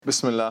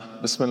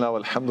Bismillah,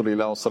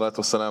 walhamdulillah, wa salatu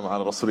wa salam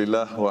ala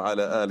rasulillah wa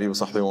ala alihi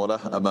wa sahbihi wa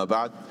ala, amma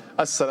ba'd.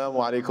 Assalamu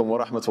alaikum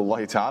wa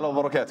rahmatullahi ta'ala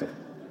wa barakatuh.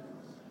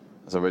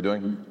 How's everybody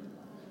doing?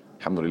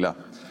 Alhamdulillah.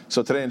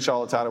 So today,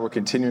 inshallah ta'ala, we're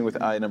continuing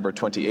with ayah number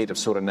 28 of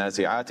Surah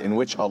Nazi'at, in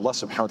which Allah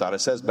subhanahu wa ta'ala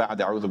says,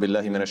 Ba'da a'udhu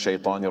billahi minash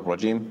shaytanir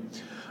rajim,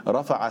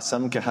 Rafa'a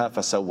samkaha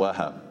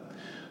fasawwaha.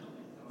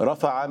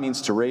 Rafa'a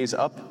means to raise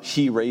up.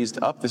 He raised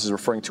up. This is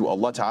referring to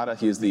Allah ta'ala.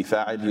 He is the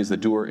fa'il, he is the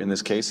doer in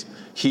this case.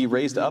 He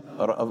raised up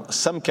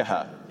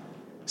samkaha.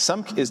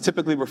 Samk is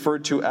typically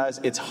referred to as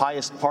its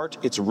highest part,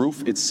 its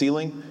roof, its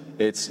ceiling.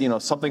 It's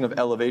something of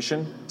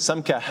elevation.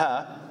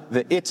 Samkaha,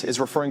 the it is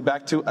referring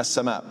back to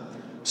as-sama.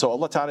 So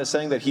Allah Ta'ala is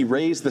saying that He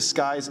raised the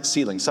sky's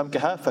ceiling.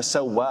 Samkaha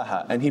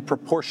fasawwaha, and He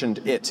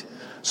proportioned it.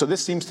 So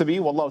this seems to be,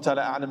 Wallahu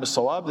Ta'ala a'lam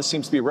bis-sawab, this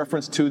seems to be a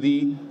reference to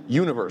the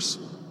universe.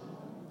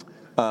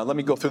 Let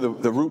me go through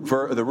the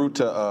root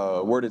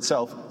word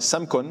itself.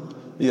 Samkun,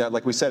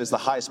 like we said, is the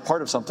highest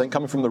part of something,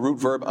 coming from the root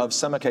verb of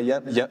samaka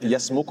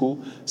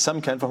yasmuku,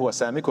 samkan fahuwa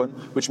samikun,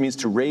 which means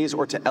to raise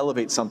or to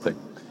elevate something.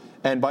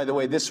 And by the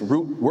way, this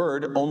root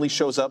word only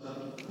shows up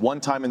one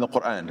time in the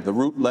Quran. The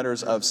root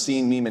letters of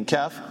Sin, Mim, and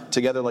Kaf,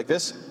 together like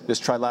this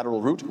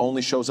trilateral root,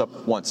 only shows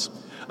up once.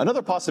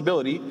 Another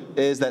possibility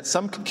is that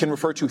some can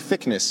refer to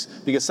thickness,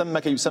 because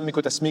sammaka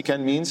yusammiku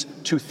tasmikan means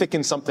to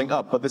thicken something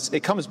up. But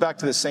it comes back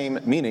to the same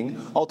meaning,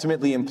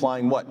 ultimately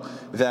implying what?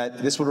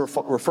 That this would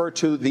refer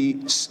to the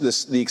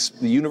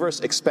universe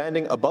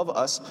expanding above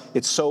us.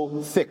 It's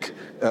so thick,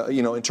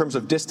 in terms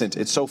of distance,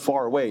 it's so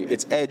far away.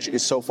 Its edge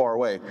is so far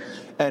away.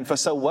 And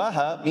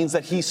fasawwaha means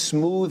that He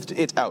smoothed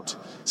it out.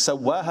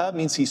 Sawwaha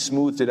means He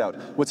smoothed it out.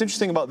 What's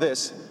interesting about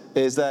this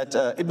is that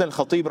Ibn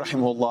al-Khatib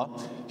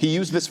rahimahullah, he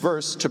used this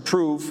verse to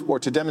prove or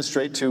to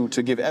demonstrate, to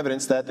give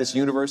evidence that this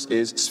universe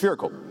is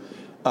spherical.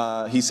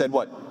 He said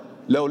what?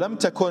 لو لم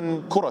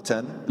تكن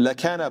كرة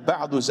لكان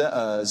بعض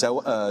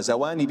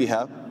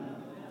زوانبها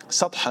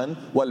سطحا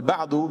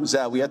والبعض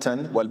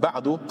زاوية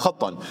والبعض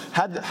خطا.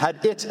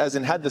 Had it, as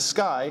in had the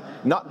sky,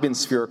 not been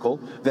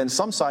spherical, then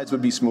some sides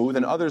would be smooth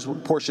and others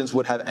portions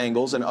would have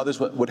angles and others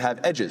would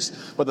have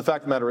edges. But the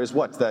fact of the matter is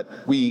what? That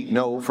we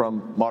know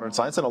from modern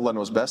science, and Allah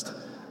knows best,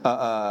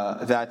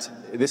 that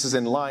this is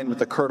in line with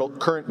the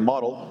current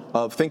model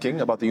of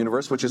thinking about the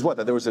universe, which is what?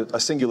 That there was a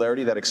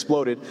singularity that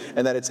exploded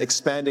and that it's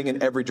expanding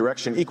in every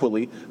direction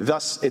equally,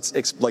 thus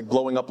it's like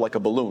blowing up like a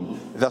balloon,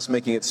 thus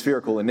making it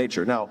spherical in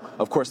nature. Now,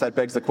 of course, that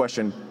begs the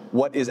question,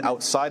 what is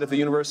outside of the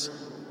universe?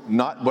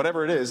 Not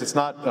whatever it is, it's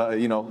not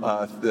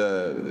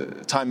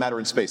time, matter,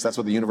 and space. That's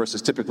what the universe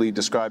is typically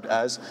described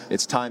as.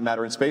 It's time,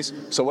 matter, and space.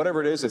 So whatever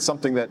it is, it's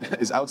something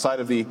that is outside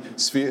of the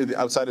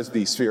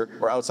sphere,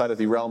 or outside of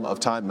the realm of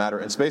time, matter,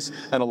 and space.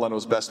 And Allah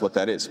knows best what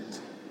that is.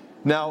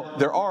 Now,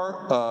 there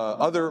are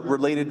other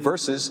related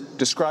verses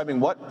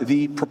describing what?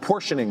 The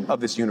proportioning of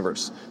this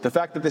universe. The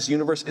fact that this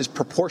universe is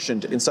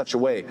proportioned in such a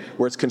way,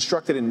 where it's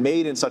constructed and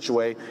made in such a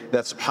way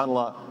that,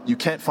 subhanAllah, you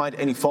can't find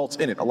any faults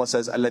in it. Allah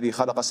says, الَّذِي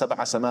خَلَقَ سَبْعَ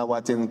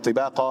سَمَاوَاتٍ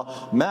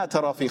طِبَاقًا مَا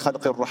تَرَى فِي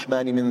خَلْقِ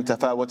الرَّحْمَنِ مِنْ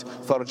تَفَاوُتٍ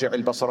فَارْجِعِ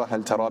الْبَصَرَ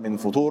هَلْ تَرَى مِنْ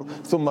فُطُورٍ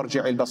ثُمَّ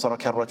ارْجِعِ الْبَصَرَ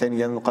كَرَّتَيْنِ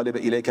يَنْقَلِبْ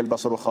إِلَيْكَ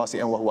الْبَصَرُ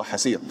خَاسِئًا وَهُوَ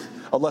حَسِيرٌ.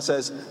 Allah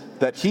says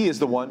that He is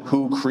the one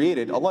who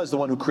created, Allah is the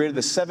one who created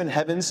the seven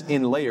heavens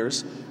in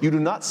layers. You do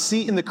not see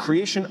in the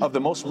creation of the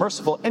Most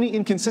Merciful any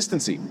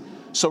inconsistency.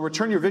 So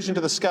return your vision to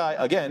the sky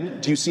again.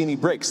 Do you see any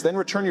breaks? Then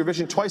return your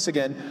vision twice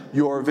again.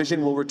 Your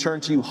vision will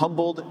return to you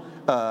humbled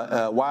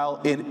while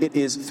it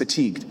is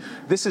fatigued.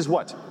 This is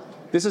what?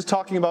 This is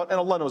talking about, and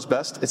Allah knows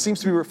best, it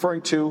seems to be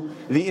referring to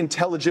the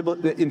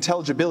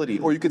intelligibility,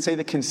 or you could say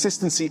the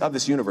consistency of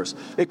this universe.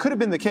 It could have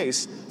been the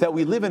case that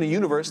we live in a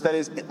universe that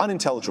is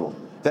unintelligible,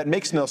 that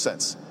makes no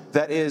sense,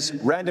 that is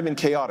random and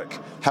chaotic.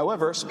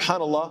 However,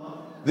 subhanAllah,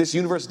 this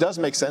universe does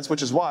make sense,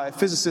 which is why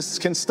physicists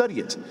can study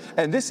it.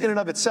 And this in and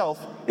of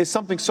itself is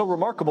something so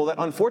remarkable that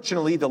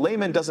unfortunately the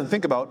layman doesn't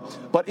think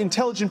about, but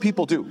intelligent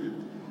people do.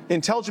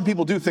 Intelligent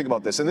people do think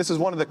about this. And this is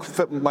one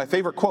of my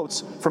favorite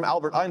quotes from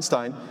Albert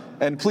Einstein.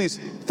 And please,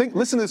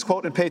 listen to this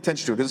quote and pay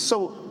attention to it, because it's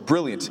so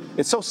brilliant.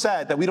 It's so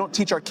sad that we don't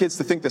teach our kids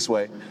to think this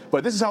way.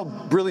 But this is how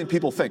brilliant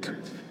people think.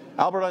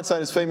 Albert Einstein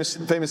has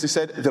famously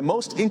said, the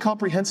most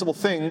incomprehensible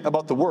thing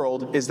about the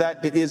world is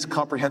that it is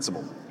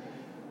comprehensible.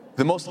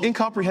 The most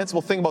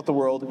incomprehensible thing about the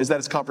world is that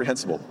it's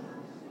comprehensible.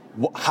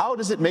 How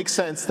does it make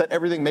sense that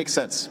everything makes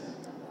sense?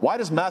 Why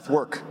does math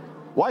work?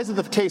 Why is it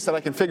the case that I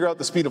can figure out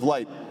the speed of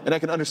light and I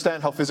can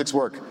understand how physics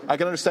work? I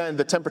can understand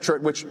the temperature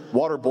at which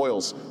water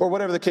boils, or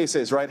whatever the case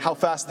is, right? How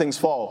fast things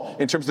fall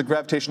in terms of the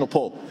gravitational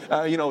pull,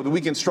 the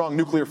weak and strong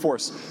nuclear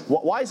force.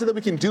 Why is it that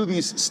we can do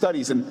these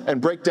studies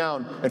and break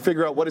down and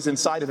figure out what is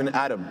inside of an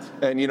atom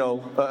and,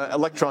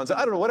 electrons,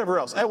 I don't know, whatever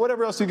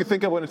else you can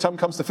think of when it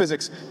comes to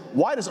physics?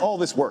 Why does all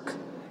this work?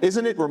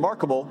 Isn't it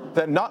remarkable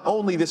that not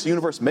only this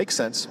universe makes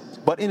sense,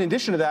 but in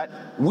addition to that,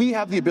 we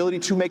have the ability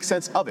to make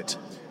sense of it?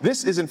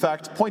 This is in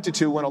fact pointed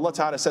to when Allah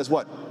Ta'ala says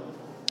what?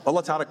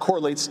 Allah Ta'ala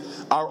correlates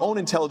our own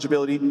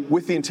intelligibility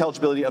with the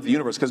intelligibility of the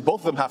universe, because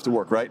both of them have to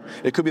work, right?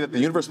 It could be that the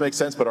universe makes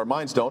sense, but our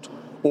minds don't.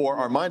 or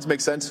our minds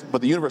make sense,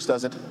 but the universe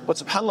doesn't. But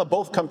subhanAllah,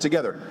 both come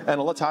together. And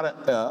Allah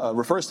Ta'ala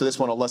refers to this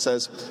when Allah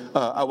says,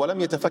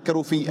 أَوَلَمْ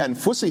يَتَفَكَّرُوا فِي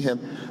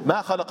أَنفُسِهِمْ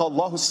مَا خَلَقَ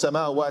اللَّهُ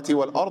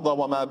السَّمَاوَاتِ وَالْأَرْضَ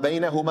وَمَا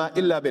بَيْنَهُمَا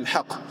إِلَّا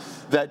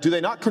بِالْحَقِّ. That do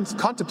they not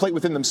contemplate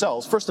within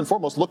themselves? First and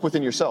foremost, look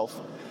within yourself.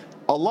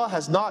 Allah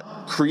has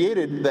not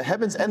created the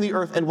heavens and the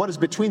earth and what is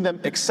between them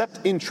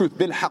except in truth.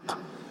 Bil-haq.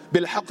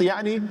 Bil-haq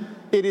yani,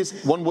 it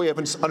is, one way of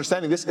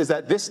understanding this is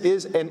that this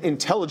is an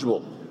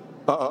intelligible,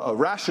 a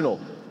rational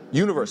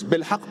universe.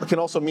 Bil-haq can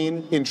also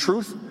mean in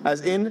truth,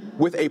 as in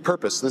with a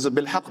purpose. This is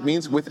bil-haq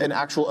means with an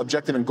actual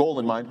objective and goal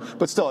in mind.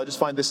 But still, I just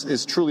find this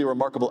is truly a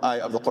remarkable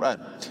ayah of the Quran.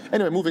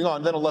 Anyway, moving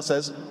on, then Allah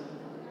says,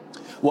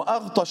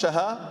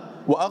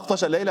 وَأَغْطَشَهَا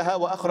وَأَغْطَشَ لَيْلَهَا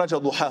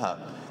وَأَخْرَجَ ضُحَاهَا.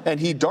 And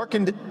He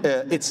darkened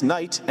its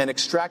night and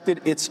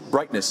extracted its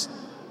brightness.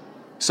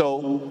 So,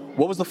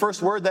 what was the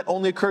first word that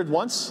only occurred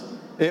once?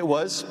 It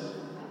was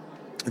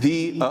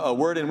the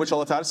word in which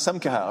Allah Ta'ala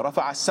samkaha,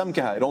 rafa'a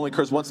samkaha. It only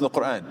occurs once in the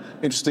Quran.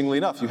 Interestingly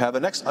enough, you have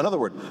another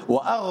word.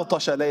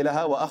 وَأَغْطَشَ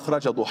لَيْلَهَا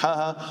وَأَخْرَجَ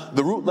ضُحَاهَا.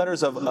 The root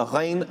letters of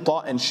ghain, ta,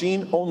 and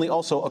sheen only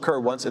also occur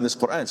once in this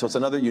Quran. So it's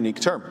another unique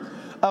term.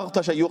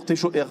 أغطش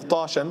يغطش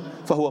إغطاشا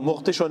فهو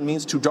مغطش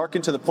means to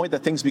darken to the point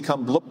that things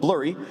become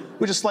blurry,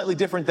 which is slightly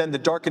different than the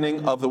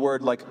darkening of the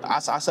word like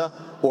as'asa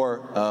or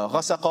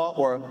ghasaqa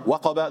or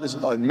waqaba.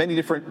 There's many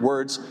different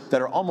words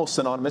that are almost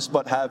synonymous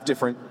but have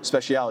different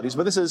specialities.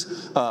 But this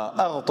is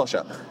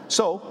أغطش.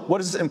 So what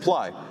does this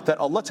imply? That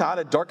Allah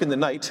Ta'ala darkened the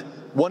night.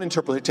 One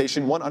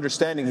interpretation, one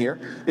understanding here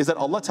is that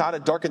Allah Ta'ala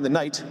darkened the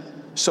night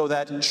so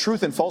that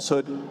truth and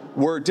falsehood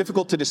were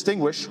difficult to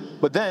distinguish,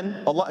 but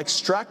then Allah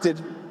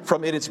extracted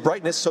from it its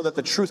brightness so that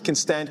the truth can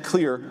stand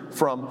clear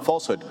from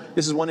falsehood.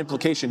 This is one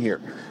implication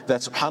here,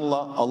 that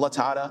subhanAllah, Allah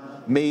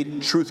Ta'ala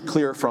made truth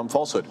clear from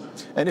falsehood.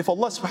 And if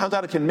Allah subhanahu wa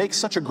ta'ala can make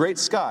such a great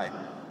sky,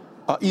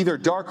 either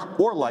dark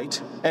or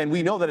light, and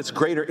we know that it's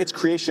greater, its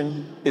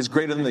creation is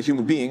greater than the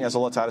human being, as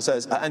Allah Ta'ala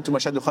says, أَأَنْتُمْ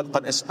أَشَدُّ خَلْقًا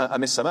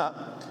أَمِ السَّمَاءِ,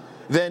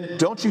 then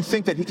don't you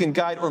think that He can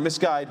guide or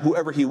misguide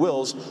whoever He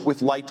wills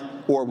with light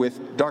or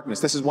with darkness?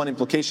 This is one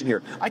implication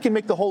here. I can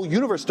make the whole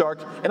universe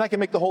dark and I can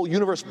make the whole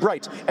universe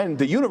bright. And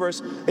the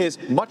universe is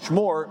much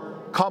more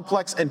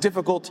complex and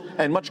difficult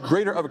and much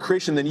greater of a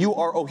creation than you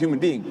are, O human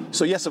being.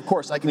 So yes, of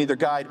course, I can either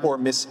guide or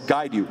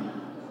misguide you.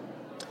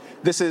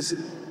 This is,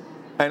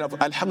 and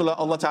alhamdulillah,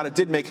 Allah Ta'ala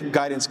did make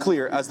guidance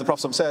clear, as the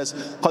Prophet says,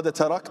 قَدْ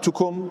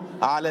تَرَكْتُكُمْ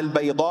عَلَى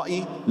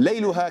الْبَيْضَاءِ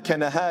لَيْلُهَا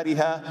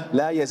كَنَهَارِهَا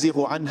لَا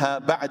يَزِيغُ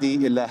عَنْهَا بَعْدِي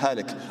إِلَّا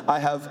هَالِكَ. I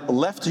have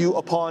left you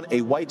upon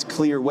a white,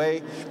 clear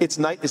way. Its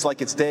night is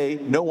like its day.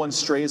 No one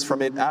strays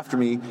from it after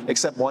me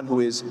except one who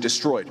is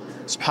destroyed.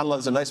 SubhanAllah,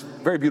 there's a nice,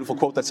 very beautiful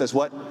quote that says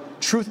what?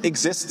 Truth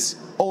exists,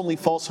 only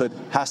falsehood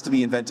has to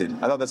be invented.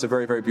 I thought that's a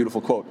very, very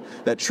beautiful quote.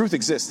 That truth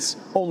exists,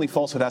 only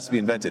falsehood has to be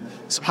invented.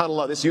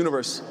 SubhanAllah, this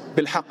universe,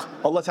 bil-haq,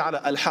 Allah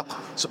Ta'ala al-haq,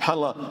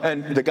 SubhanAllah,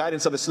 and the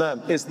guidance of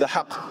Islam is the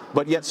haq,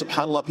 but yet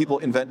SubhanAllah, people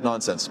invent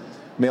nonsense.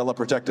 May Allah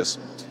protect us.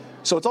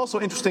 So it's also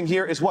interesting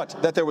here is what?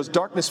 That there was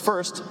darkness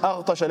first,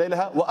 أَغْطَشَ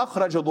لَيْلَهَا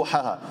وَأَخْرَجَ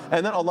ضُحَاهَا,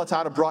 and then Allah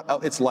Ta'ala brought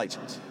out its light.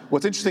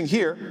 What's interesting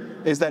here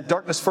is that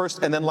darkness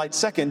first and then light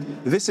second.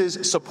 This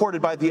is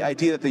supported by the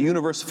idea that the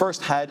universe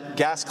first had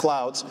gas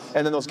clouds,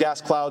 and then those gas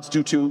clouds,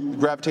 due to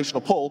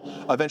gravitational pull,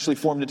 eventually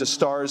formed into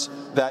stars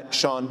that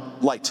shone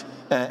light.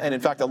 And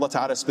in fact, Allah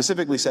Ta'ala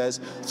specifically says,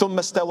 ثُمَّ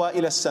اسْتَوَى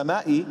إِلَى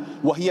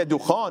السَّمَاءِ وَهِيَ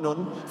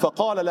دُخَانٌ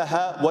فَقَالَ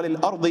لَهَا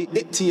وَلِلْأَرْضِ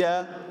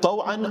ائْتِيَا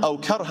طَوْعًا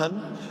أَوْ كَرْهًا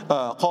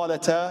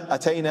قَالَتَا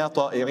أَتَيْنَا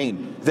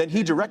طَائِعِينَ. Then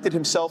He directed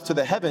Himself to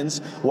the heavens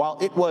while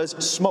it was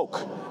smoke,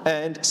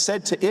 and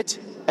said to it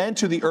and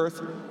to the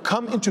earth,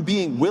 come into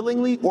being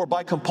willingly or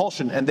by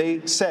compulsion. And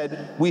they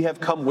said, we have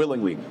come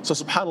willingly. So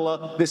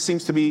subhanAllah, this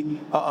seems to be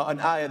an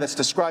ayah that's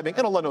describing,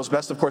 and Allah knows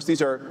best, of course,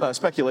 these are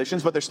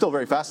speculations, but they're still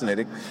very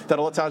fascinating, that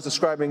Allah Ta'ala is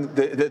describing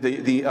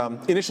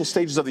the initial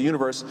stages of the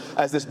universe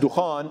as this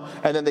dukhan,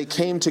 and then they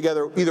came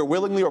together either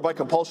willingly or by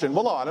compulsion.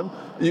 Wallahu alam,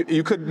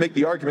 you could make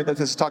the argument that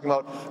this is talking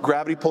about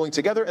gravity pulling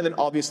together, and then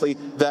obviously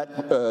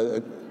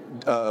that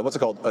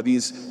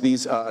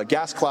these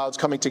gas clouds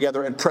coming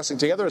together and pressing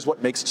together is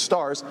what makes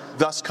stars,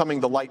 thus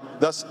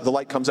the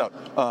light comes out.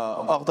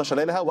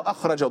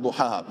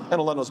 And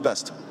Allah knows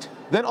best.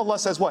 Then Allah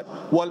says what?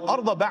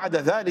 وَالْأَرْضَ بَعْدَ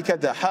ذَلِكَ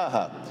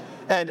دَحَاهَا.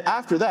 And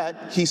after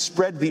that, He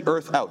spread the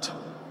earth out.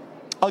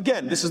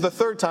 Again, this is the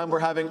third time we're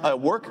having a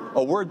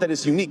word that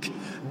is unique.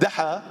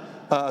 Daha,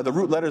 the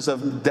root letters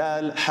of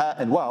dal, ha,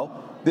 and waw.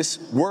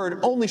 This word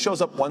only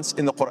shows up once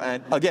in the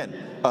Quran again,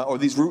 or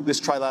this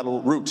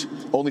trilateral root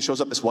only shows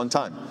up this one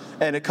time.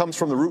 And it comes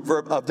from the root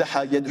verb of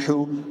daha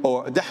yadhu,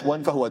 or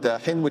dahwan fahuwa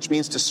dahin, which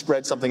means to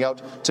spread something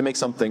out, to make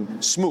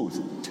something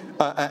smooth.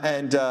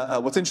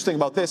 What's interesting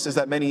about this is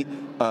that many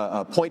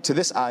point to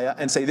this ayah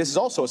and say this is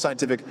also a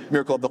scientific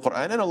miracle of the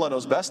Quran, and Allah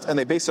knows best, and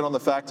they base it on the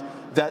fact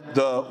that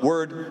the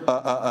word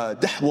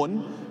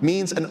dahwun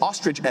means an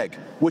ostrich egg,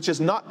 which is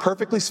not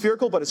perfectly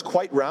spherical, but it's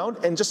quite round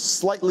and just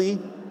slightly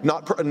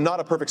not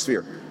a perfect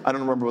sphere. I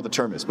don't remember what the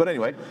term is, but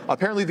anyway,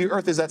 apparently the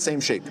earth is that same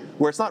shape,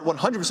 where it's not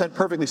 100%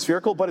 perfectly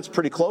spherical, but it's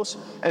pretty close,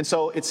 and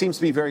so it seems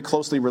to be very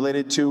closely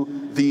related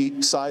to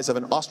the size of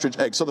an ostrich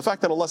egg. So the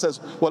fact that Allah says,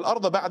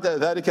 وَالْأَرْضَ بَعْدَ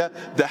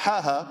ذَلِكَ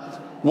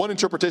دَحَاهَا, one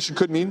interpretation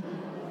could mean,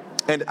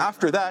 and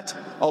after that,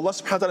 Allah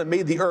subhanahu wa ta'ala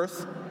made the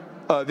earth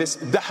this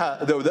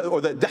daha,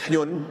 or the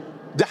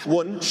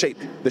dahwun shape,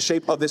 the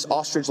shape of this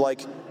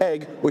ostrich-like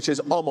egg, which is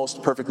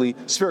almost perfectly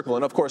spherical.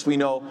 And of course, we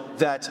know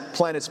that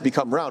planets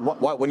become round.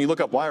 When you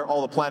look up why are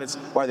all the planets,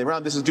 why are they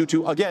round, this is due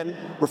to, again,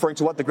 referring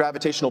to what the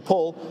gravitational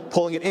pull,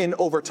 pulling it in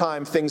over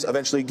time, things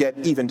eventually get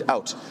evened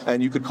out.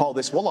 And you could call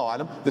this, wallahu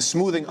alam, the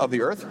smoothing of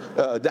the earth,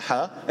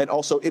 daha, and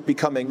also it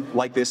becoming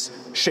like this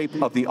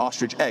shape of the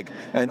ostrich egg.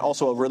 And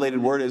also a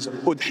related word is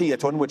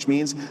udhiyatun, which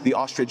means the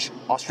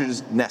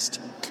ostrich's nest.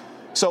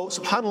 So,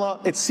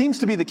 subhanAllah, it seems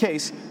to be the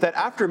case that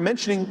after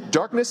mentioning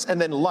darkness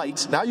and then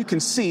light, now you can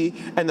see,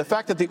 and the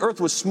fact that the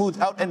earth was smoothed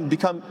out and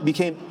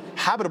became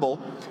habitable,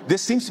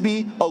 this seems to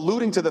be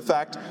alluding to the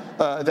fact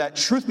that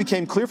truth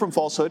became clear from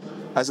falsehood,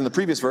 as in the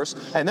previous verse,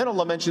 and then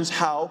Allah mentions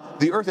how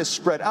the earth is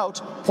spread out,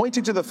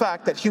 pointing to the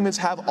fact that humans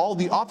have all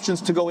the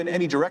options to go in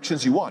any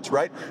directions you want,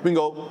 right? We can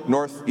go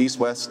north, east,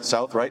 west,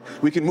 south, right?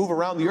 We can move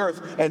around the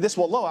earth, and this,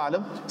 wallahu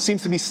alam,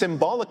 seems to be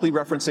symbolically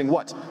referencing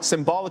what?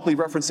 Symbolically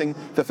referencing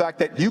the fact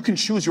that you can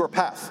choose your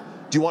path.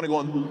 Do you want to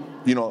go in,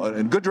 in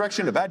a good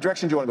direction, a bad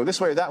direction? Do you want to go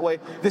this way or that way?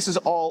 This is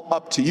all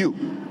up to you.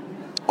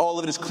 All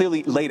of it is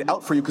clearly laid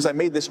out for you because I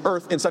made this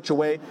earth in such a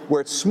way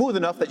where it's smooth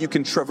enough that you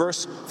can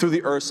traverse through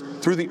the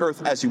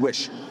earth as you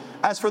wish.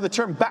 As for the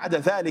term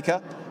ba'da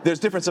dhalika, there's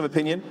difference of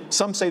opinion.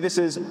 Some say this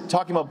is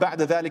talking about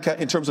ba'da dhalika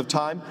in terms of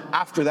time,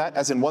 after that,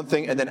 as in one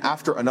thing, and then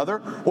after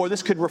another. Or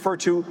this could refer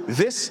to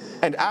this,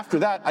 and after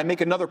that, I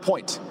make another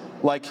point.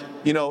 Like,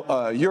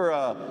 you're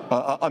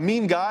a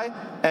mean guy,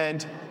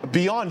 and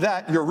beyond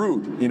that, you're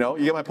rude. You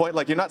get my point?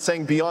 Like, you're not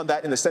saying beyond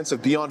that in the sense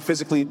of beyond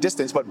physically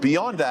distance, but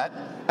beyond that,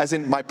 as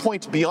in my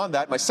point beyond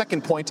that, my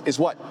second point is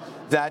what?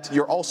 That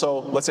you're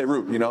also, let's say,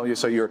 rude.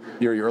 So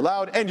you're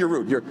loud and you're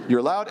rude.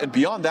 You're loud, and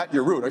beyond that,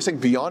 you're rude. Are you saying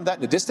beyond that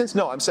in the distance?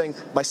 No, I'm saying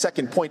my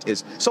second point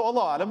is. So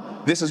Allah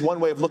Alam, this is one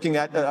way of looking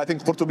at, I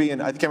think Qurtubi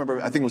and I can't remember,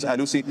 I think it was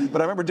Alusi,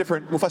 but I remember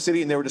different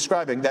mufassirin, they were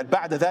describing that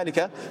ba'da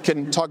dhalika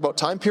can talk about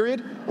time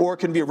period, or it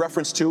can be a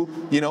reference to,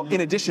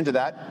 in addition to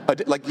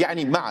that, like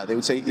yani ma'a. They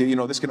would say,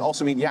 this can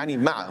also mean yani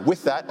ma'a.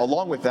 With that,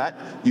 along with that,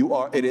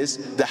 it is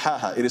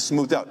dahaha, it is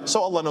smoothed out.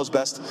 So Allah knows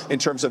best in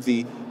terms of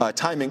the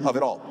timing of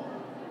it all.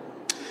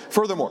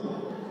 Furthermore,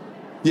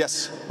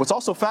 yes, what's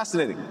also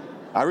fascinating,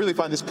 I really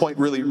find this point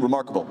really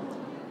remarkable.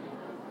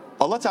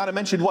 Allah Ta'ala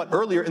mentioned what?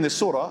 Earlier in the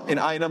surah, in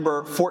ayah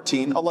number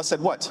 14, Allah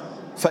said what?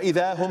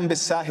 فَإِذَا هُمْ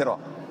بِالسَّاهِرَةِ.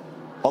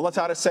 Allah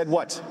Ta'ala said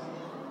what?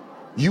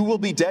 You will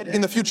be dead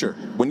in the future.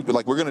 We're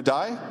going to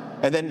die,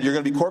 and then you're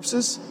going to be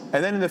corpses,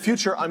 and then in the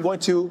future I'm going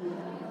to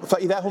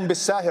فَإِذَا هُمْ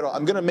بِالسَّاهِرَةِ.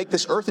 I'm going to make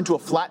this earth into a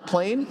flat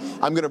plane.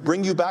 I'm going to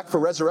bring you back for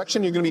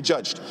resurrection. You're going to be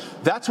judged.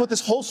 That's what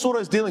this whole surah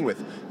is dealing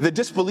with. The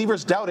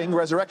disbelievers doubting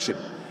resurrection.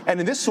 And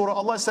in this surah,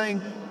 Allah is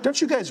saying,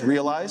 don't you guys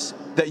realize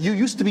that you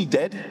used to be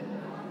dead?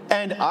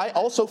 And I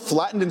also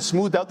flattened and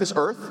smoothed out this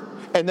earth,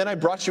 and then I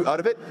brought you out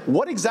of it.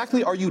 What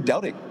exactly are you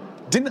doubting?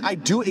 Didn't I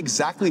do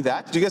exactly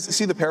that? Do you guys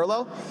see the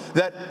parallel?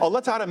 That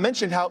Allah Ta'ala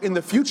mentioned how in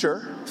the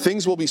future,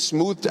 things will be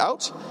smoothed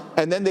out,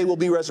 and then they will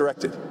be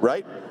resurrected,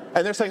 right?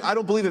 And they're saying, I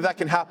don't believe that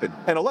can happen.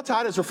 And Allah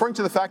Ta'ala is referring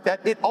to the fact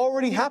that it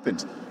already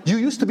happened. You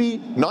used to be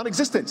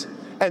non-existent.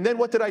 And then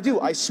what did I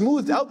do? I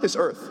smoothed out this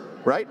earth,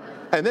 right?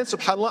 And then,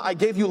 subhanAllah, I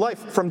gave you life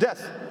from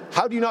death.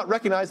 How do you not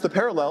recognize the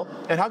parallel?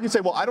 And how can you say,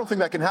 well, I don't think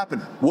that can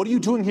happen? What are you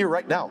doing here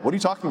right now? What are you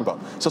talking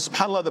about? So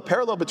subhanAllah, the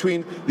parallel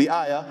between the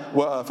ayah,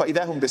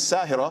 فَإِذَا هُمْ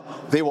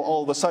بِالسَّاهِرَةِ, they will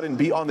all of a sudden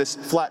be on this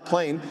flat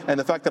plane, and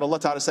the fact that Allah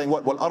Ta'ala is saying,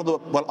 what?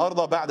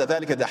 وَالْأَرْضَ بَعْدَ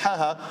ذَلِكَ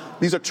دَحَاهَا.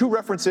 These are two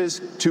references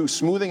to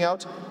smoothing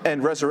out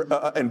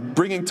and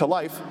bringing to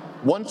life.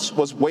 Once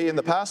was way in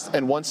the past,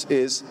 and once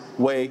is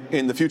way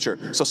in the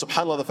future. So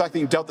subhanAllah, the fact that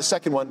you doubt the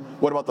second one,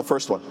 what about the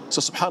first one? So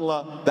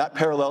subhanAllah, that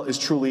parallel is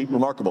truly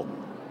remarkable.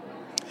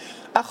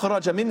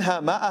 أخرج منها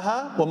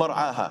ماءها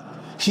ومرعاها.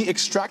 He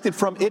extracted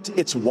from it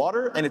its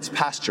water and its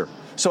pasture.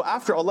 So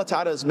after Allah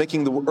Ta'ala is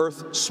making the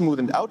earth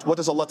smoothened out, what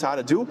does Allah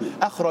Ta'ala do?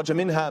 أخرج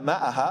منها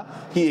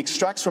ماءها. He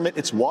extracts from it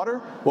its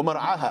water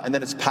ومرعاها, and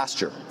then its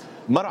pasture.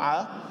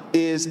 Mar'a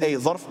is a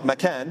dharf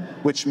makan,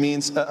 which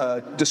means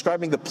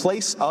describing the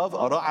place of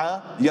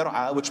ra'a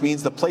yar'a, which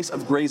means the place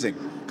of grazing.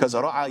 Because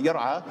ra'a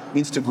yar'a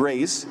means to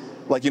graze.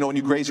 Like, when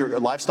you graze your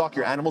livestock,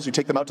 your animals, you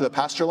take them out to the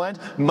pasture land.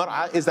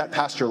 Mar'a is that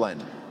pasture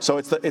land. So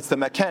it's the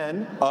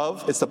makan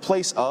of, it's the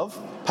place of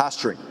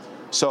pasturing.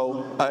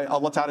 So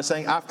Allah Ta'ala is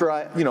saying, after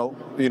I'm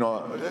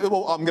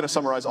going to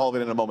summarize all of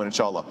it in a moment,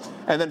 inshallah.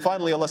 And then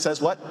finally Allah says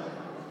what?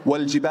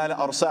 وَالْجِبَالَ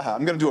أَرْسَاهَا.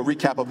 I'm going to do a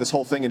recap of this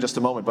whole thing in just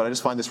a moment, but I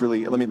just find this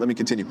really, let me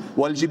continue.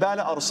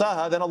 وَالْجِبَالَ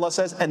أَرْسَاهَا, then Allah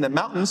says, and the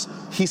mountains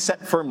He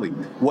set firmly.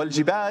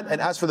 وَالْجِبَالَ,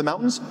 and as for the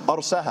mountains,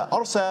 أَرْسَاهَا.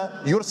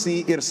 أَرْسَا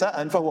يُرْسِي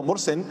إِرْسَاءً فَهُوَ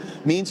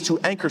مُرْسٍ, means to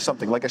anchor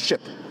something like a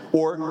ship,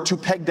 or to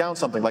peg down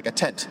something like a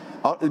tent.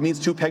 It means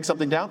to peg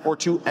something down or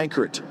to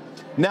anchor it.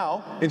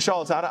 Now,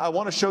 inshallah ta'ala, I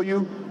want to show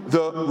you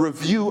the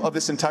review of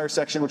this entire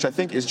section, which I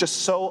think is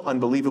just so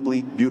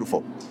unbelievably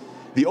beautiful.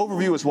 The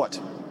overview is what?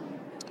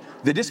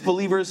 The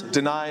disbelievers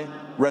deny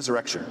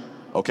resurrection,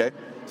 okay?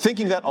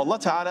 Thinking that Allah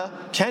Ta'ala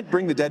can't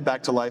bring the dead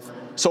back to life,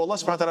 so Allah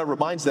Subhanahu wa Ta'ala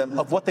reminds them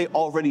of what they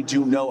already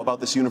do know about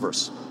this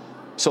universe.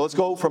 So let's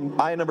go from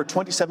ayah number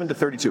 27 to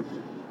 32.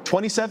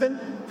 27,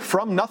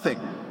 from nothing,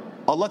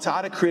 Allah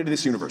Ta'ala created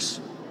this universe.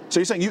 So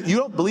you're saying you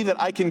don't believe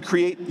that I can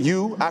create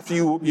you after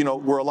you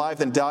were alive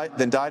then died.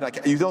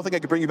 You don't think I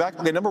could bring you back?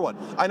 Okay, number one.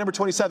 Ayah number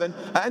 27.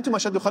 أَأَنْتُمْ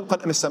أَشَدُّ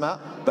خَلْقًا أَمِ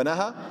السَّمَاءِ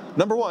بَنَاهَا.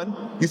 Number one,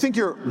 you think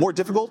you're more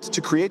difficult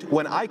to create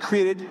when I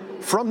created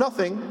from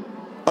nothing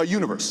a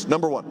universe.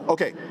 Number one.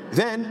 Okay.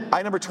 Then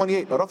ayah number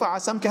 28. رَفَعَ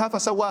سَمْكَهَا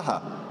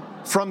فَسَوَّاهَا.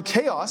 From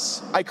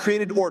chaos I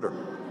created order.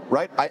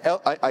 Right?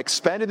 I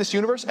expanded this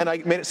universe and I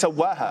made it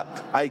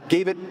sawaha. I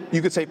gave it,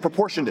 you could say,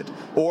 proportioned it,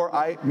 or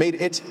I made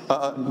it,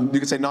 you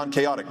could say,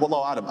 non-chaotic.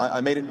 Wallahu a'lam.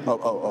 I made it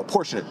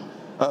proportionate,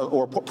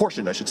 or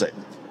proportioned, I should say.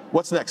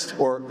 What's next?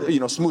 Or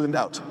smoothened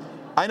out.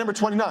 Ayah number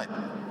 29.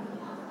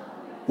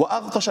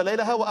 وَأَغْطَشَ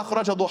لَيْلَهَا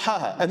وَأَخْرَجَ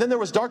ضُحَاهَا. And then there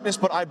was darkness,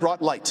 but I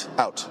brought light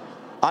out.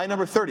 Ayah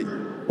number 30.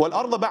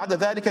 وَالْأَرْضَ بَعْدَ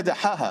ذَلِكَ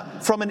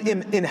دَحَاهَا. From an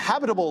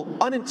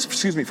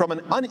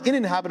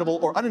uninhabitable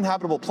or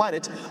uninhabitable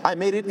planet, I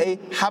made it a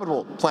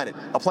habitable planet.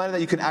 A planet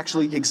that you can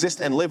actually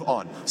exist and live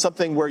on.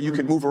 Something where you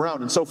can move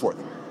around and so forth.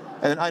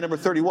 And then ayah number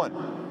 31.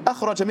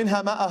 أَخْرَجَ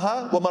مِنْهَا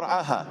مَاءَهَا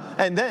وَمَرْعَاهَا.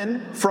 And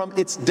then from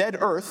its dead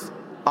earth,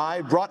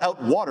 I brought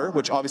out water,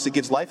 which obviously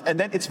gives life, and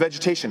then its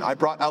vegetation. I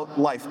brought out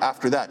life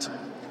after that.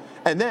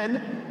 And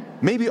then,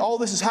 maybe all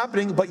this is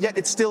happening, but yet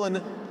it's still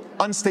an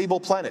unstable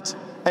planet.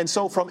 And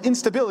so from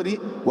instability,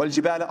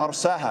 وَالْجِبَالَ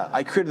أَرْسَاهَا,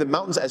 I created the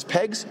mountains as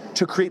pegs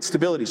to create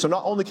stability. So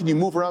not only can you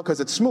move around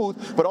because it's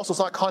smooth, but also it's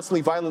not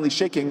constantly violently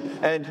shaking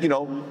and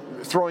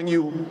throwing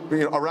you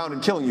around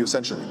and killing you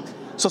essentially.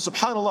 So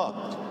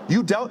subhanAllah,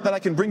 you doubt that I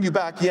can bring you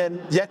back,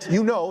 yet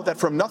you know that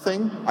from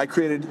nothing I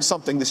created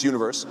something, this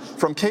universe.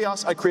 From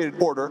chaos I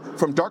created order.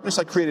 From darkness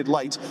I created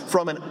light.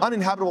 From an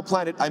uninhabitable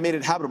planet I made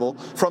it habitable.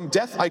 From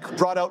death I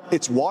brought out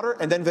its water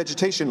and then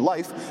vegetation,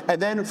 life.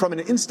 And then from an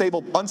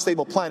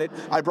unstable planet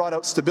I brought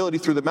out stability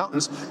through the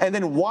mountains. And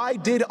then why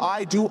did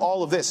I do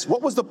all of this?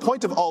 What was the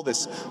point of all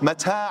this?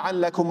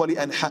 مَتَاعًا لَكُمْ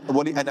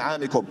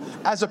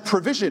وَلِأَنْعَامِكُمْ. As a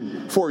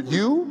provision for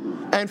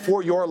you and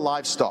for your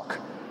livestock.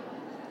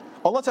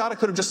 Allah Ta'ala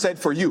could have just said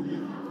for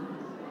you.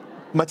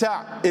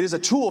 Mata', it is a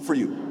tool for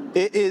you.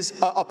 It is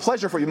a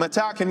pleasure for you.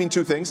 Mata' can mean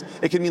two things.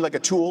 It can mean like a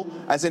tool,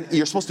 as in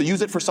you're supposed to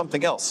use it for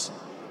something else.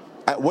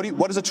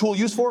 What is a tool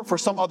used for? For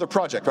some other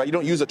project, right? You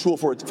don't use a tool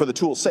for the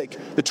tool's sake.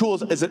 The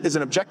tool is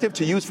an objective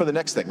to use for the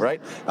next thing,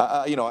 right?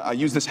 I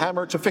use this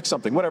hammer to fix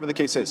something, whatever the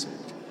case is.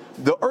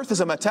 The earth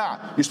is a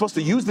mata'. You're supposed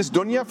to use this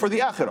dunya for the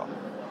akhirah.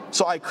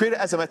 So I create it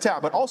as a mata',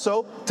 but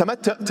also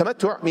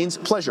tamattu' means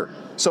pleasure.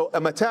 So a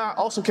mata'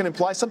 also can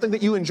imply something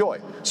that you enjoy.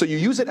 So you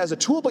use it as a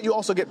tool, but you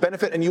also get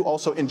benefit and you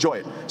also enjoy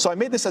it. So I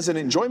made this as an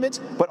enjoyment,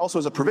 but also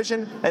as a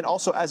provision, and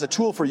also as a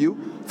tool for you,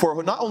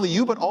 for not only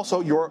you, but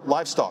also your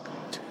livestock.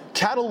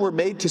 Cattle were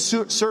made to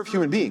serve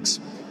human beings,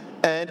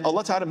 and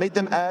Allah Ta'ala made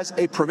them as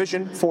a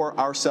provision for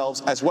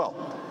ourselves as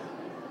well.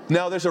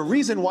 Now there's a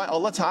reason why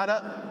Allah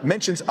Ta'ala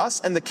mentions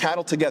us and the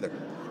cattle together.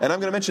 And I'm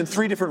going to mention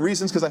three different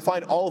reasons because I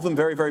find all of them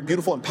very, very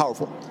beautiful and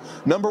powerful.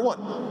 Number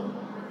one,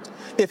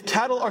 if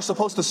cattle are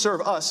supposed to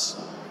serve us,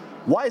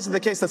 why is it the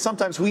case that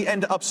sometimes we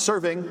end up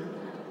serving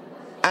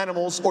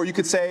animals, or you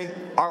could say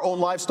our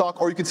own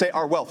livestock, or you could say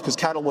our wealth, because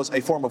cattle was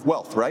a form of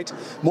wealth, right?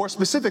 More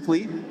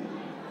specifically,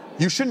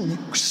 you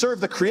shouldn't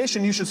serve the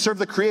creation, you should serve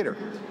the Creator.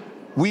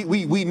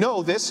 We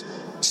know this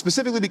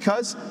specifically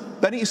because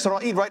Bani Israel,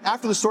 right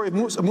after the story of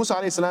Musa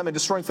alayhi salam and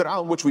destroying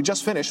Fir'aun, which we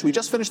just finished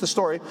the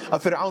story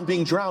of Fir'aun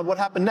being drowned. What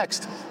happened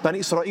next? Bani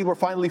Israel were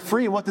finally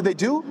free, and what did they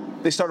do?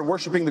 They started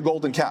worshipping the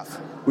golden calf.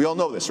 We all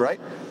know this,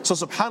 right? So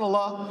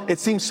subhanAllah, it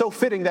seems so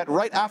fitting that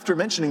right after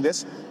mentioning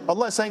this,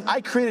 Allah is saying, I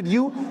created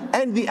you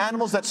and the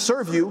animals that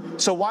serve you,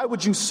 so why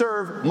would you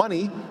serve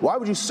money? Why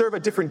would you serve a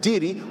different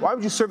deity? Why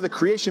would you serve the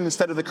creation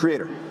instead of the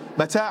Creator?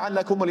 مَتَاعًا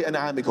لَكُمْ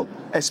وَلِأَنْعَامِكُمْ.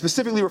 And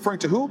specifically referring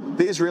to who?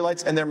 The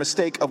Israelites and their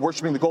mistake of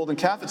worshipping the golden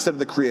calf instead of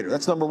the Creator.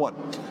 That's number one.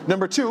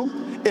 Number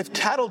two, if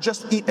cattle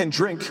just eat and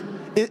drink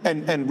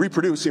and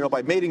reproduce,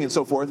 by mating and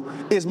so forth,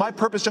 is my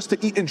purpose just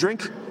to eat and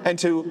drink and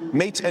to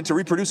mate and to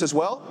reproduce as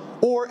well?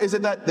 Or is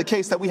it that the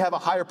case that we have a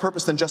higher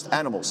purpose than just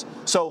animals?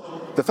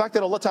 So the fact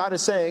that Allah Ta'ala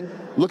is saying,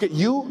 look at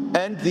you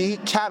and the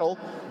cattle,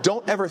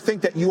 don't ever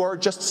think that you are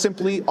just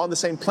simply on the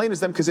same plane as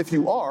them, because if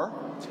you are,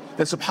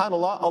 then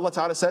subhanAllah, Allah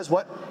Ta'ala says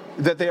what?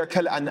 that they are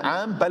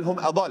كَالْأَنْعَامِ بَلْ هُمْ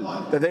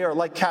أَضَلُّ, that they are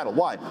like cattle.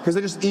 Why? Because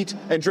they just eat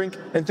and drink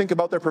and think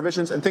about their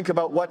provisions and think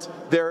about what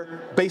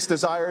their base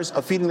desires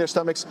of feeding their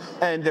stomachs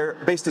and their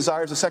base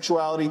desires of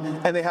sexuality,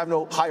 and they have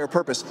no higher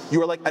purpose.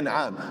 You are like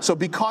an'am. So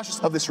be cautious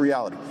of this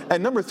reality.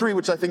 And number three,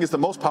 which I think is the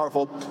most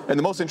powerful and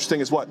the most interesting,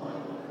 is what?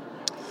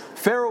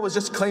 Pharaoh was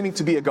just claiming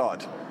to be a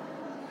god.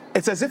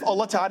 It's as if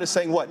Allah Ta'ala is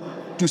saying what?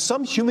 Do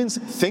some humans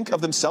think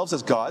of themselves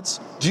as gods?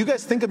 Do you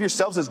guys think of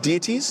yourselves as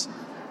deities?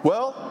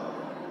 Well,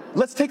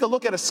 let's take a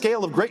look at a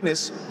scale of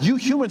greatness. You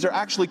humans are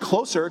actually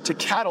closer to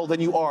cattle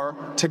than you are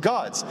to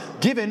gods.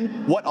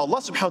 Given what Allah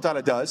subhanahu wa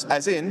ta'ala does,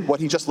 as in what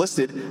He just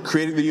listed,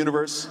 creating the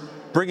universe,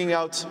 bringing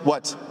out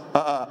what?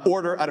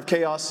 Order out of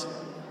chaos,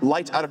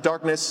 light out of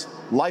darkness,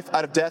 life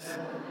out of death,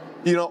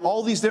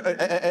 all these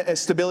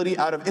stability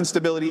out of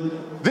instability.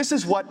 This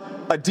is what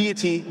a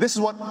deity, this is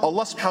what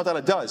Allah subhanahu wa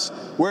ta'ala does.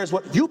 Whereas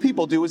what you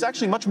people do is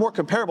actually much more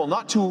comparable,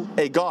 not to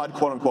a god,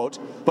 quote unquote,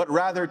 but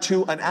rather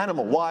to an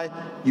animal. Why?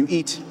 You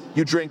eat,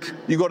 you drink,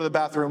 you go to the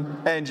bathroom,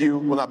 and you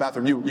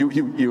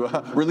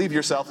relieve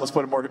yourself. Let's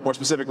put it more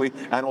specifically.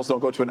 Animals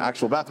don't go to an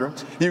actual bathroom.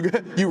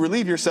 You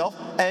relieve yourself,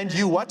 and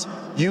you what?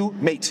 You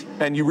mate,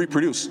 and you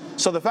reproduce.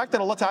 So the fact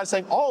that Allah Ta'ala is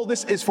saying all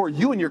this is for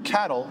you and your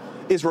cattle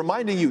is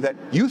reminding you that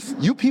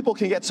you people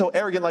can get so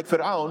arrogant like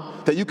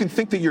Fir'aun that you can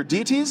think that you're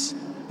deities,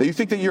 that you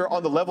think that you're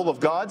on the level of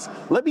gods.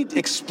 Let me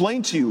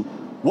explain to you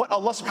what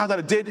Allah subhanahu wa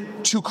ta'ala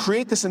did to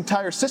create this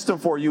entire system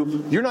for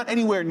you. You're not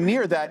anywhere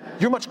near that.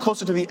 You're much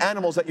closer to the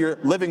animals that you're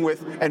living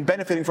with and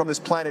benefiting from this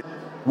planet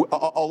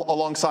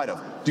alongside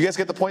of. Do you guys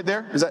get the point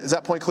there? Is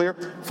that point clear?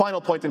 Final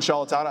point,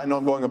 inshallah ta'ala. I know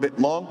I'm going a bit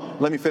long.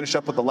 Let me finish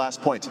up with the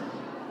last point.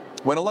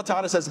 When Allah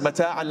Ta'ala says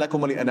مَتَاعًا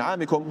لَكُمْ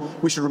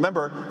وَلِأَنْعَامِكُمْ, we should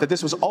remember that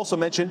this was also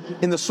mentioned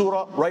in the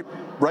surah right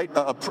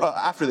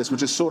after this,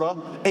 which is Surah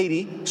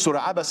 80,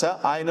 Surah Abasa,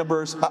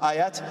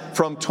 ayat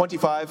from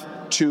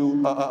 25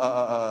 to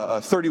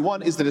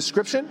 31 is the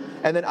description,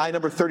 and then ayat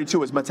number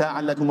 32 is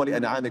مَتَاعًا لَكُمْ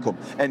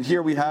وَلِأَنْعَامِكُمْ. And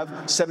here we have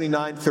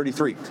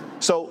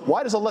 79:33. So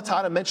why does Allah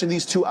Ta'ala mention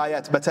these two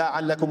ayat,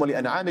 مَتَاعًا لَكُمْ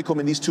وَلِأَنْعَامِكُم,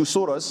 in these two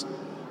surahs?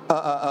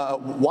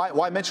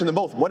 Why mention them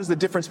both? What is the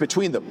difference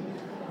between them?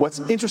 What's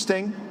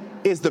interesting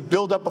is the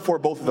build-up before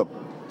both of them.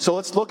 So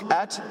let's look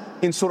at,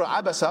 in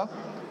Surah Abasa,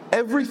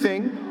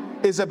 everything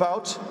is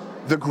about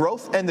the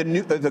growth and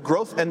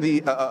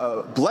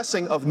the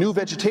blessing of new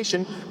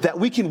vegetation that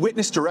we can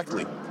witness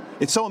directly.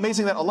 It's so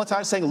amazing that Allah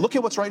Ta'ala is saying, look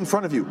at what's right in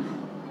front of you.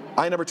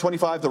 Ayah number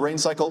 25, the rain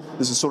cycle.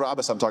 This is Surah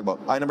Abasa I'm talking about.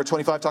 Ayah number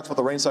 25 talks about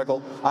the rain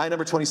cycle. Ayah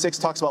number 26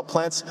 talks about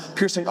plants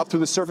piercing up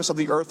through the surface of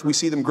the earth. We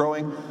see them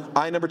growing.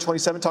 Ayah number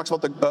 27 talks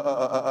about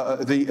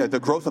the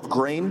growth of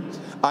grain.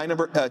 Ayah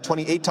number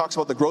 28 talks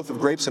about the growth of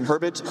grapes and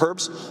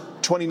herbs.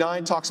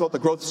 29 talks about the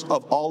growth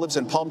of olives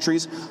and palm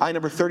trees. Ayah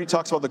number 30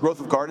 talks about the growth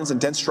of gardens and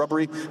dense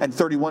shrubbery. And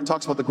 31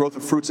 talks about the growth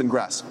of fruits and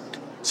grass.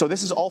 So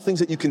this is all things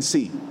that you can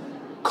see.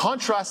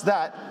 Contrast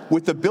that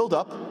with the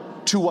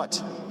build-up to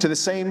what? To the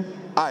same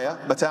ayah,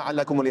 مَتَاعًا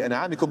لَكُمْ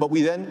وَلِأَنْعَامِكُمْ, but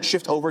we then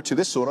shift over to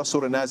this surah,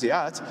 Surah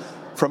Nazi'at,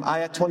 from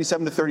ayat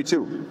 27 to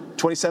 32.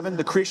 27,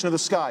 the creation of the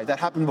sky, that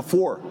happened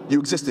before you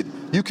existed.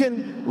 You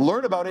can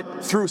learn about it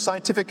through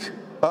scientific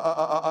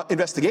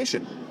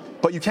investigation,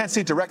 but you can't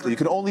see it directly. You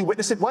can only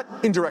witness it, what?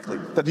 Indirectly,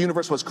 that the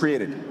universe was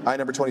created. Ayah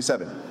number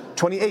 27.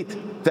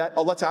 28, that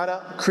Allah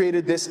Ta'ala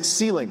created this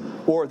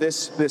ceiling, or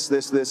this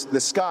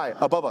sky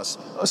above us.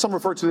 Some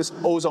refer to this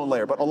ozone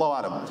layer, but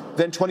Allahu A'lam.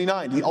 Then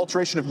 29, the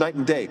alteration of night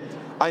and day.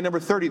 Ayah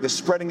number 30, the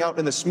spreading out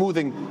and the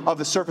smoothing of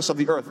the surface of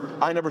the earth.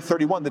 Ayah number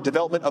 31, the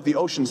development of the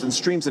oceans and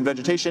streams and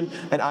vegetation.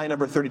 And ayah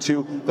number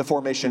 32, the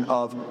formation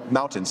of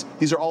mountains.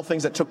 These are all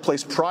things that took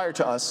place prior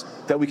to us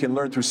that we can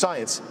learn through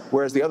science,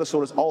 whereas the other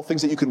surahs, all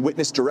things that you can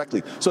witness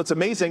directly. So it's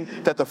amazing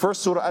that the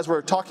first surah, as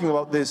we're talking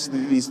about these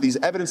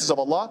evidences of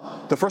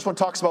Allah, the first one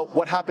talks about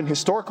what happened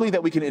historically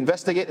that we can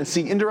investigate and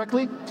see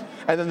indirectly.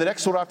 And then the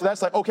next surah after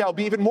that's like, okay, I'll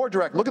be even more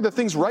direct. Look at the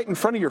things right in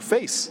front of your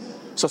face.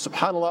 So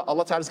subhanAllah,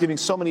 Allah Ta'ala is giving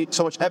so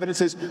much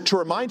evidences to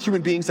remind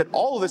human beings that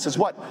all of this is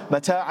what?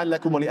 مَتَاعًا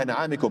لَكُمْ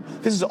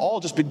وَلِأَنْعَامِكُمْ. This has all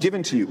just been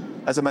given to you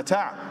as a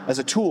mata', as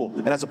a tool,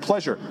 and as a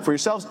pleasure for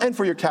yourselves and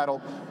for your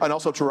cattle, and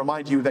also to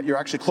remind you that you're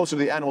actually closer to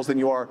the animals than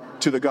you are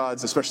to the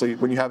gods, especially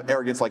when you have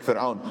arrogance like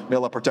Fir'aun. May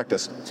Allah protect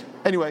us.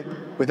 Anyway,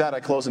 with that I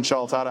close,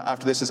 inshallah ta'ala.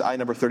 After this is ayah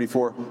number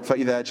 34.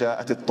 فَإِذَا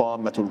جَاءَتِ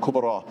الطَّامَّةُ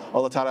الْكُبْرَى.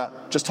 Allah Ta'ala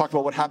just talked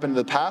about what happened in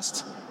the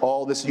past,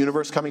 all this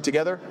universe coming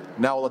together.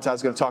 Now Allah Ta'ala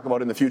is going to talk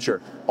about in the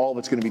future, all of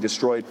it's going to be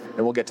destroyed,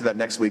 and we'll get to that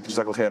next week.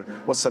 Jazakallah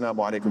khair. Wassalamu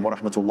alaikum wa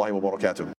rahmatullahi wa barakatuh.